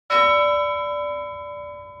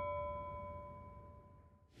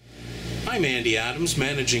I'm Andy Adams,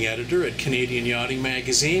 Managing Editor at Canadian Yachting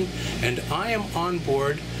Magazine, and I am on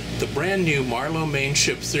board the brand new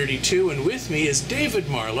Marlow-Mainship 32, and with me is David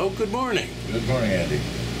Marlow. Good morning. Good morning, Andy.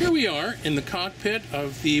 Here we are in the cockpit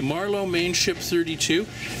of the Marlow-Mainship 32,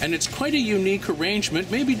 and it's quite a unique arrangement.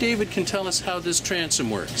 Maybe David can tell us how this transom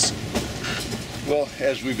works. Well,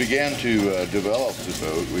 as we began to develop the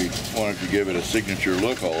boat, we wanted to give it a signature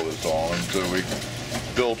look all of its own, and so we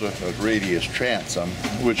built a radius transom,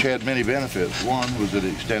 which had many benefits. One was that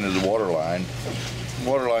it extended the waterline.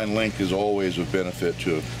 Waterline length is always of benefit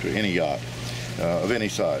to any yacht of any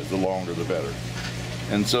size. The longer, the better.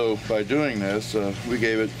 And so by doing this, we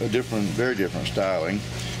gave it a very different styling,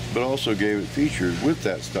 but also gave it features with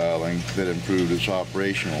that styling that improved its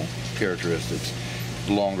operational characteristics.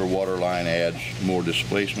 The longer waterline adds more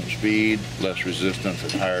displacement speed, less resistance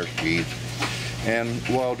at higher speeds. And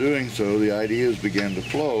while doing so, the ideas began to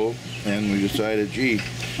flow, and we decided, gee,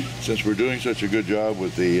 since we're doing such a good job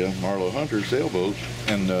with the Marlow Hunter sailboats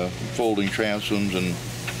and folding transoms, and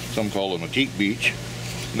some call them a teak beach,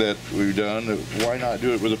 that we've done, why not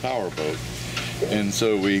do it with a power boat? And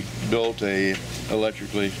so we built a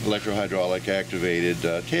electro-hydraulic activated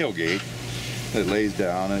tailgate that lays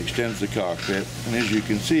down and extends the cockpit, and as you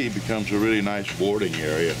can see, becomes a really nice boarding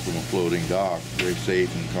area from a floating dock, very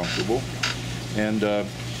safe and comfortable. And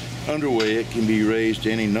underway, it can be raised to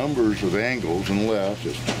any numbers of angles and left.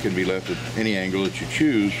 It can be left at any angle that you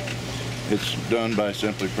choose. It's done by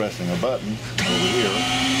simply pressing a button over here,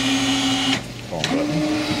 small button,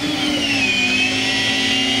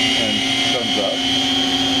 and comes up.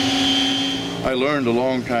 I learned a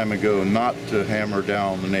long time ago not to hammer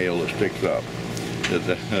down the nail that sticks up.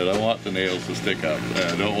 I want the nails to stick up.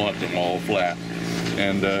 I don't want them all flat.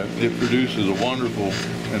 And it produces a wonderful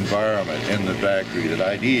environment in the factory that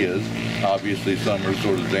ideas, obviously some are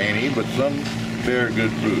sort of zany, but some bear good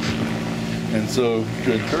fruit. And so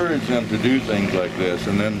to encourage them to do things like this,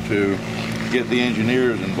 and then to get the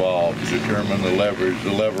engineers involved to determine the leverage,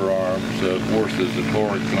 the lever arms, the forces, the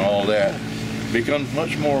torques, and all that, becomes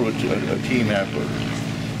much more of a team effort.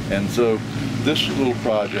 And so this little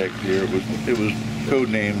project here, it was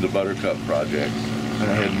codenamed the Buttercup Project. And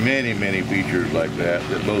I had many, many features like that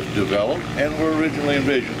both developed and were originally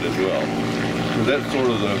envisioned as well. So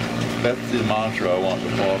that's the mantra I want to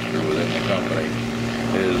foster within the company,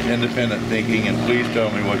 is independent thinking, and please tell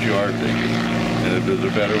me what you are thinking. And if there's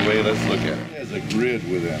a better way, let's look at it. It has a grid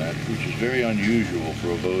within it, which is very unusual for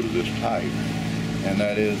a boat of this type. And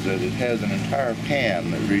that is that it has an entire pan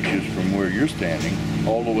that reaches from where you're standing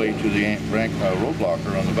all the way to the road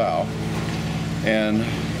blocker on the bow, and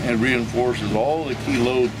reinforces all the key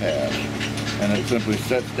load paths, and it simply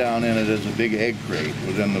sets down in it as a big egg crate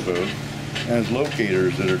within the boat, and has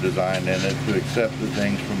locators that are designed in it to accept the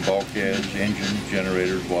things from bulkheads, engines,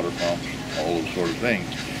 generators, water pumps, all those sort of things.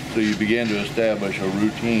 So you begin to establish a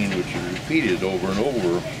routine which is repeated over and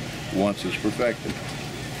over once it's perfected.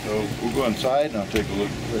 So we'll go inside and I'll let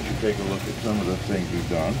you take a look at some of the things we've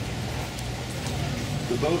done.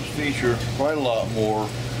 The boats feature quite a lot more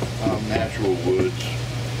natural woods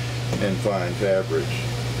and fine fabrics.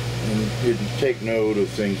 And you can take note of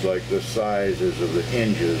things like the sizes of the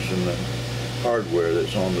hinges and the hardware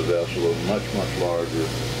that's on the vessel are much, much larger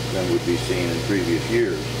than would be seen in previous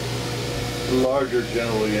years. The larger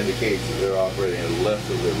generally indicates that they're operating at less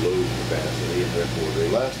of their load capacity, and therefore they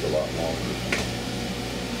last a lot longer.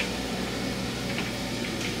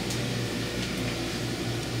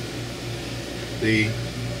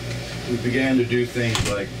 We began to do things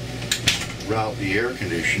like route the air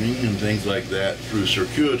conditioning and things like that through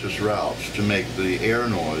circuitous routes to make the air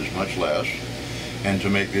noise much less and to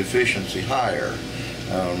make the efficiency higher,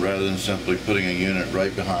 rather than simply putting a unit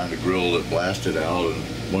right behind a grill that blasted out and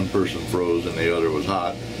one person froze and the other was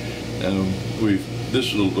hot. And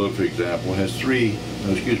this little boat, for example, has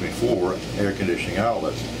four air conditioning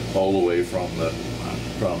outlets all the way from the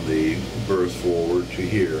berth forward to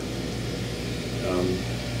here.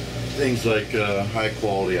 Things like high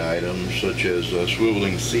quality items such as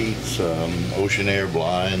swiveling seats, ocean air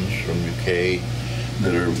blinds from UK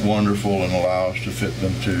that are wonderful and allow us to fit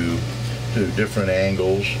them to different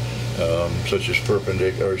angles, such as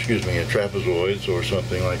trapezoids or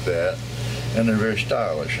something like that. And they're very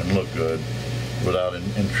stylish and look good without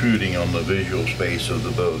intruding on the visual space of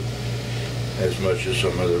the boat as much as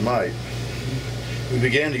some other might. We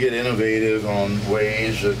began to get innovative on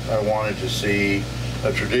ways that I wanted to see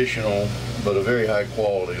a traditional but a very high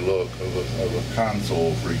quality look of a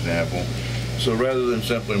console, for example. So rather than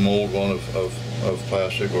simply mold one of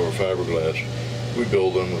plastic or fiberglass, we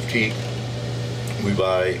build them with teak. We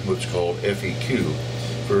buy what's called FEQ,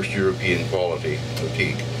 First European Quality of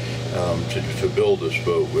teak. to build this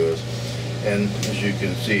boat with. And as you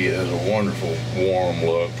can see, it has a wonderful warm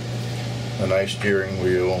look, a nice steering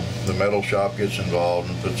wheel. The metal shop gets involved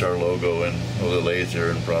and puts our logo in with a laser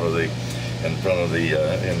in front of the in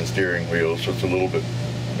the steering wheel, so it's a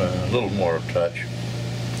little more touch.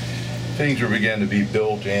 Things are beginning to be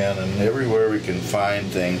built in, and everywhere we can find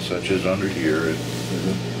things, such as under here, there's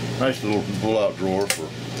a nice little pull-out drawer for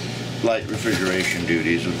light refrigeration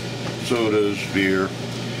duties of sodas, beer.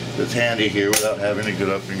 That's handy here without having to get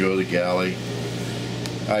up and go to the galley.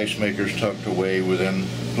 Ice makers tucked away within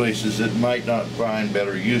places that might not find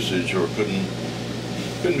better usage or couldn't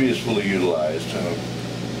be as fully utilized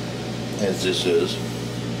as this is.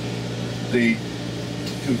 The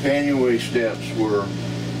companionway steps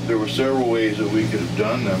there were several ways that we could have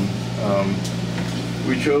done them.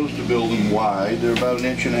 We chose to build them wide. They're about 1.5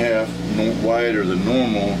 inches wider than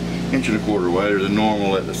normal, 1.25 inches wider than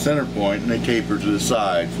normal at the center point, and they taper to the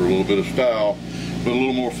side for a little bit of style, but a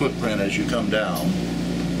little more footprint as you come down.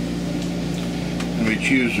 And we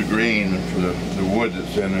choose the grain for the wood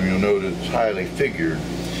that's in them. You'll note it's highly figured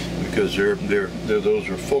because those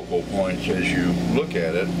are focal points as you look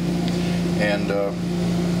at it. And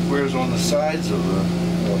whereas on the sides of a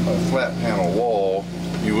flat panel wall,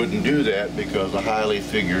 you wouldn't do that because a highly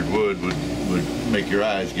figured wood would make your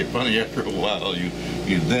eyes get funny after a while.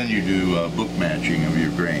 Then you do book matching of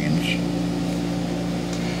your grains.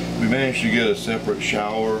 We managed to get a separate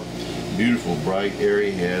shower, beautiful bright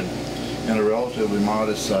airy head, and a relatively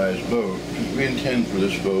modest sized boat. We intend for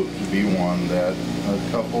this boat to be one that a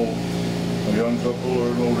young couple or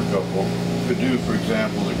an older couple could do, for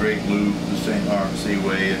example, the Great Loop, the St. Lawrence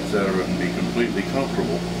Seaway, etc., and be completely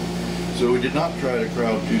comfortable. So we did not try to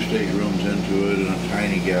crowd 2 staterooms into it in a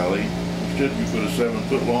tiny galley. Instead, we put a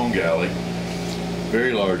 7-foot long galley,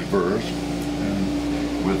 very large berth,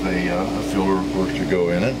 and with a filler, of course, to go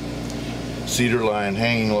in it. Cedar-lined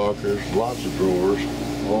hanging lockers, lots of drawers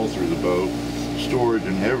all through the boat, storage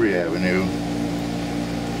in every avenue,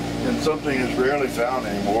 and something that's rarely found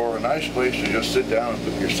anymore, a nice place to just sit down and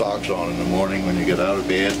put your socks on in the morning when you get out of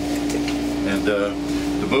bed. And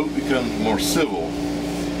the boat becomes more civil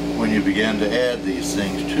when you begin to add these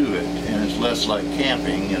things to it, and it's less like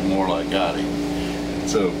camping and more like yachting.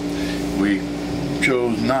 So we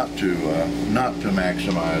chose not to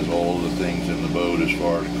maximize all of the things in the boat as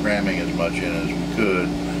far as cramming as much in as we could.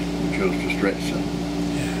 We chose to stretch them.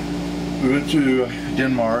 We went to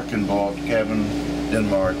Denmark and bought Cabin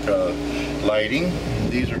Denmark lighting.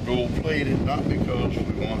 These are gold plated, not because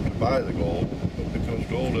we want to buy the gold, but because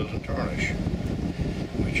gold doesn't tarnish.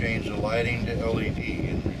 We changed the lighting to LED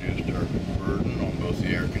and reduced our burden on both the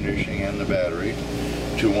air conditioning and the battery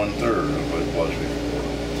to 1/3 of what it was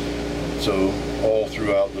before. So all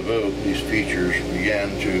throughout the boat, these features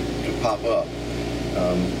began to pop up.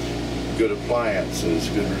 Good appliances,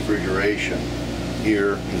 good refrigeration.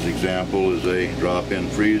 Here, as example, is a drop-in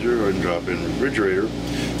freezer or a drop-in refrigerator,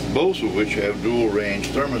 both of which have dual-range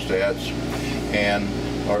thermostats and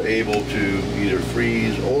are able to either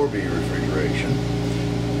freeze or be refrigeration.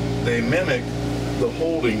 They mimic the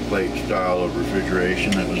holding plate style of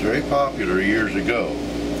refrigeration that was very popular years ago,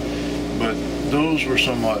 but those were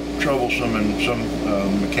somewhat troublesome and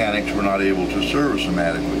some mechanics were not able to service them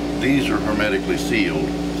adequately. These are hermetically sealed,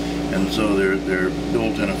 and so they're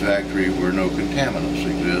built in a factory where no contaminants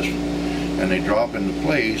exist, and they drop into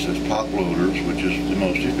place as top loaders, which is the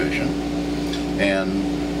most efficient.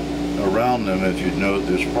 And around them, if you'd note,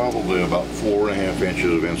 there's probably about 4.5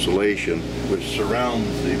 inches of insulation, which surrounds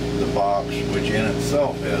the box, which in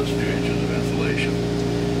itself has 2 inches of insulation.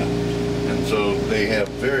 And so they have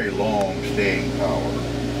very long staying power.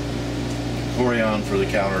 Corian for the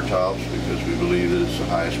countertops, because we believe that it's the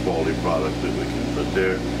highest quality product that we can put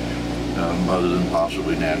there, other than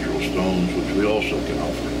possibly natural stones, which we also can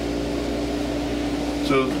offer.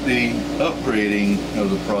 So the upgrading of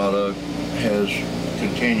the product has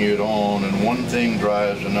continued on, and one thing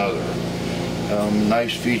drives another.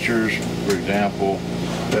 Nice features, for example,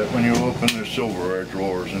 that when you open the silverware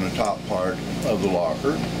drawers in the top part of the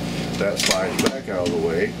locker, that slides back out of the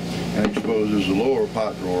way and exposes the lower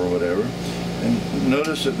pot drawer or whatever. And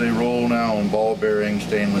notice that they roll now on ball-bearing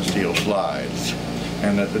stainless steel slides,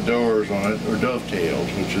 and that the doors on it are dovetails,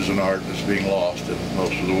 which is an art that's being lost in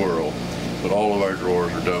most of the world. But all of our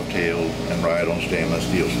drawers are dovetailed and ride on stainless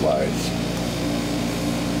steel slides.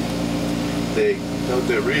 What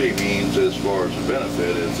that really means, as far as the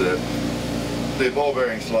benefit, is that the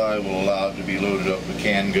ball-bearing slide will allow it to be loaded up with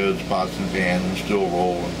canned goods, pots and pans, and still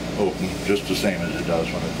roll and open just the same as it does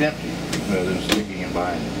when it's empty, rather than sticking and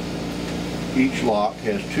binding. Each lock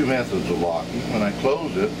has two methods of locking. When I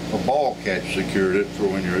close it, a ball catch secured it for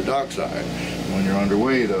when you're at dockside. When you're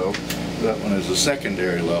underway though, that one is a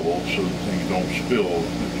secondary level so that things don't spill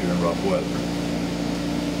if you're in rough weather.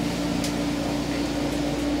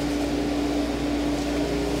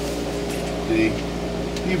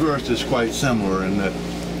 The E-berth is quite similar in that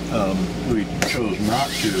we chose not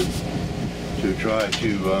to try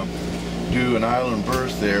to do an island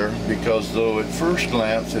berth there, because though at first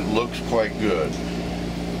glance it looks quite good,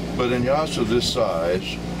 but in yachts of this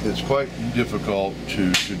size it's quite difficult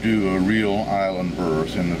to do a real island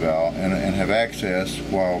berth in the bow and have access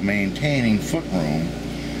while maintaining footroom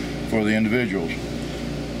for the individuals.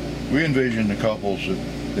 We envision the couples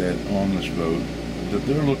that on this boat that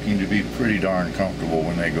they're looking to be pretty darn comfortable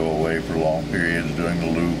when they go away for long periods doing the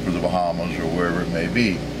Loop or the Bahamas or wherever it may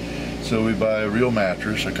be. So we buy a real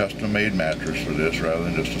mattress, a custom-made mattress for this rather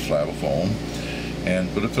than just a slab of foam, and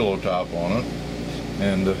put a pillow top on it,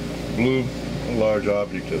 and glue a large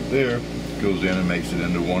object up there, goes in and makes it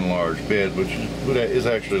into one large bed, which is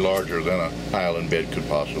actually larger than an island bed could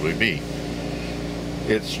possibly be.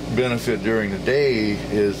 Its benefit during the day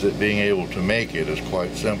is that being able to make it is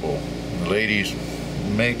quite simple. The ladies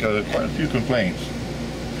make quite a few complaints,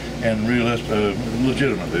 and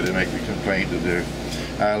legitimately they make the complaint that their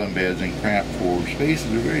island beds in cramped forward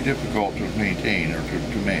spaces are very difficult to maintain or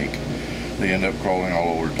to make. They end up crawling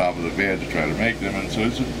all over the top of the bed to try to make them, and so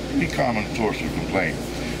it's a pretty common source of complaint.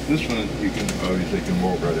 This one, you can obviously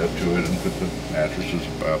walk right up to it and put the mattresses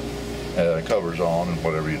covers on and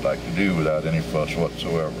whatever you'd like to do without any fuss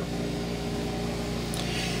whatsoever.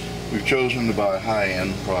 We've chosen to buy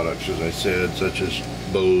high-end products, as I said, such as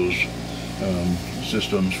Bose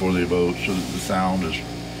systems for the boat, so that the sound is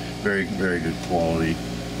very, very good quality.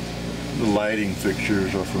 The lighting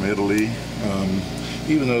fixtures are from Italy.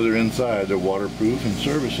 Even though they're inside, they're waterproof, and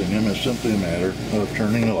servicing them is simply a matter of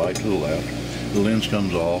turning the light to the left. The lens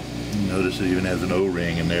comes off. You notice it even has an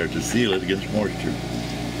O-ring in there to seal it against moisture.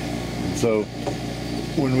 And so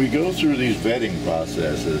when we go through these vetting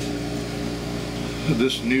processes,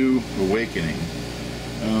 this new awakening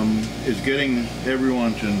is getting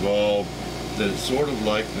everyone to involve that it's sort of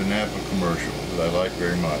like the Napa commercial that I like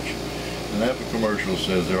very much. The Napa commercial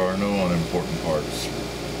says there are no unimportant parts.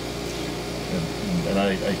 And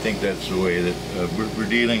I think that's the way that we're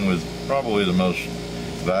dealing with probably the most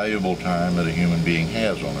valuable time that a human being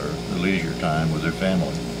has on Earth, the leisure time with their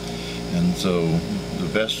family. And so the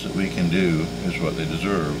best that we can do is what they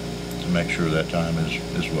deserve to make sure that time is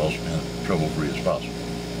as well spent, trouble-free as possible.